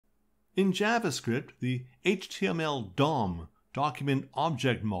In JavaScript, the HTML DOM, Document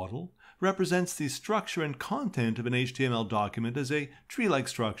Object Model, represents the structure and content of an HTML document as a tree-like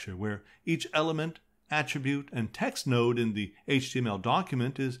structure where each element, attribute, and text node in the HTML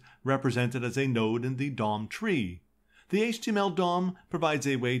document is represented as a node in the DOM tree. The HTML DOM provides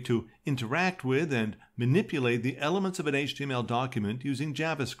a way to interact with and manipulate the elements of an HTML document using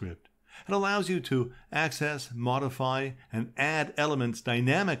JavaScript. It allows you to access, modify, and add elements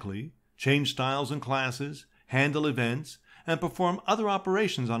dynamically, change styles and classes, handle events, and perform other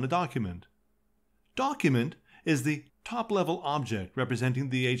operations on a document. Document is the top-level object representing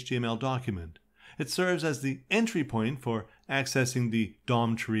the HTML document. It serves as the entry point for accessing the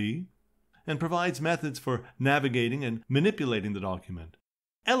DOM tree and provides methods for navigating and manipulating the document.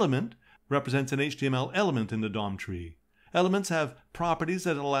 Element represents an HTML element in the DOM tree. Elements have properties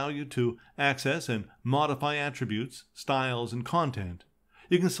that allow you to access and modify attributes, styles, and content.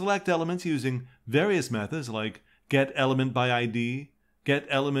 You can select elements using various methods like getElementById,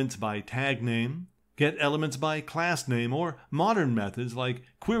 getElementsByTagName, getElementsByClassName, or modern methods like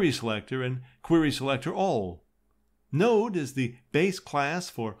querySelector and querySelectorAll. Node is the base class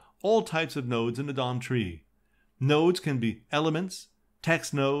for all types of nodes in the DOM tree. Nodes can be elements,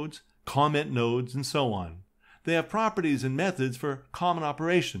 text nodes, comment nodes, and so on. They have properties and methods for common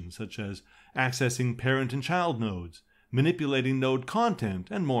operations such as accessing parent and child nodes, manipulating node content,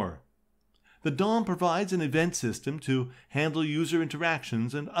 and more. The DOM provides an event system to handle user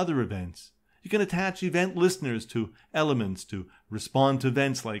interactions and other events. You can attach event listeners to elements to respond to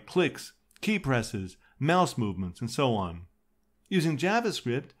events like clicks, key presses, mouse movements, and so on. Using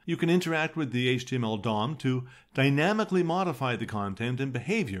JavaScript, you can interact with the HTML DOM to dynamically modify the content and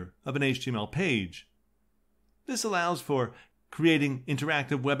behavior of an HTML page. This allows for creating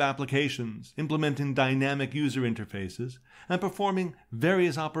interactive web applications, implementing dynamic user interfaces, and performing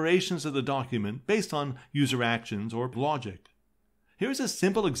various operations of the document based on user actions or logic. Here's a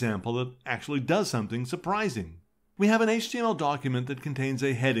simple example that actually does something surprising. We have an HTML document that contains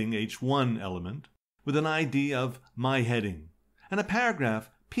a heading H1 element with an ID of myHeading, and a paragraph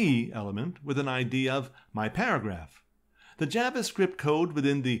P element with an ID of myParagraph. The JavaScript code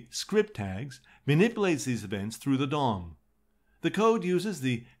within the script tags manipulates these events through the DOM. The code uses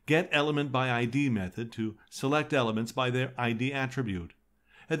the getElementById method to select elements by their ID attribute.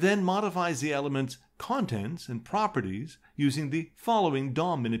 It then modifies the element's contents and properties using the following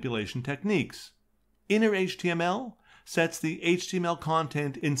DOM manipulation techniques. Inner HTML sets the HTML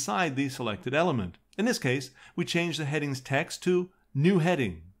content inside the selected element. In this case, we change the heading's text to new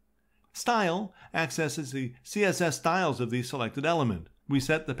heading. Style accesses the CSS styles of the selected element. We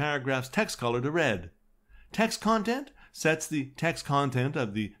set the paragraph's text color to red. Text content sets the text content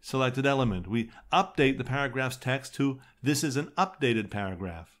of the selected element. We update the paragraph's text to "This is an updated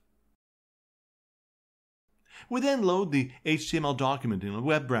paragraph." We then load the HTML document in a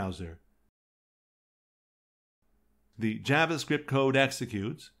web browser. The JavaScript code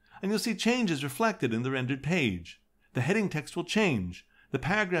executes, and you'll see changes reflected in the rendered page. The heading text will change, the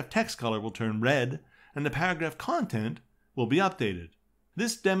paragraph text color will turn red, and the paragraph content will be updated.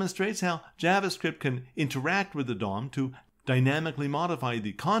 This demonstrates how JavaScript can interact with the DOM to dynamically modify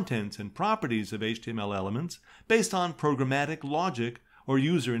the contents and properties of HTML elements based on programmatic logic or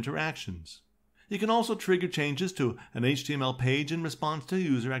user interactions. You can also trigger changes to an HTML page in response to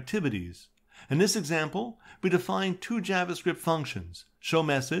user activities. In this example, we define two JavaScript functions,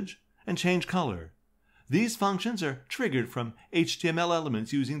 showMessage and changeColor. These functions are triggered from HTML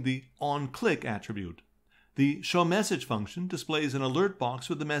elements using the onClick attribute. The showMessage function displays an alert box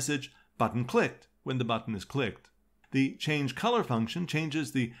with the message "button clicked" when the button is clicked. The changeColor function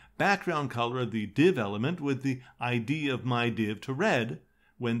changes the background color of the div element with the ID of myDiv to red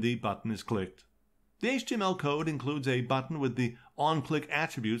when the button is clicked. The HTML code includes a button with the onClick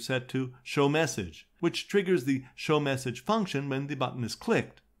attribute set to showMessage, which triggers the showMessage function when the button is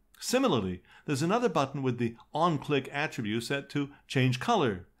clicked. Similarly, there's another button with the onClick attribute set to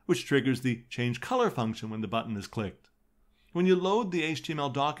changeColor, which triggers the changeColor function when the button is clicked. When you load the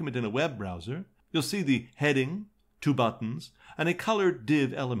HTML document in a web browser, you'll see the heading, two buttons, and a colored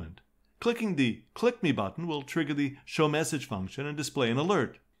div element. Clicking the Click Me button will trigger the showMessage function and display an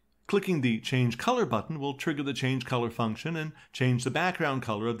alert. Clicking the changeColor button will trigger the changeColor function and change the background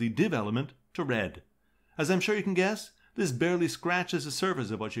color of the div element to red. As I'm sure you can guess, this barely scratches the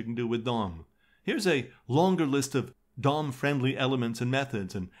surface of what you can do with DOM. Here's a longer list of DOM-friendly elements and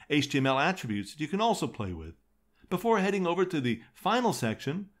methods and HTML attributes that you can also play with. Before heading over to the final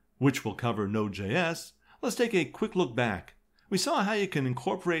section, which will cover Node.js, let's take a quick look back. We saw how you can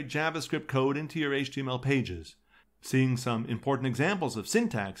incorporate JavaScript code into your HTML pages. seeing some important examples of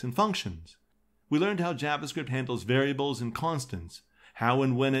syntax and functions. We learned how JavaScript handles variables and constants, how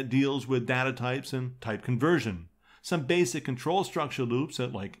and when it deals with data types and type conversion, some basic control structure loops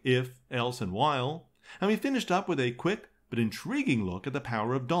like if, else, and while, and we finished up with a quick but intriguing look at the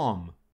power of DOM.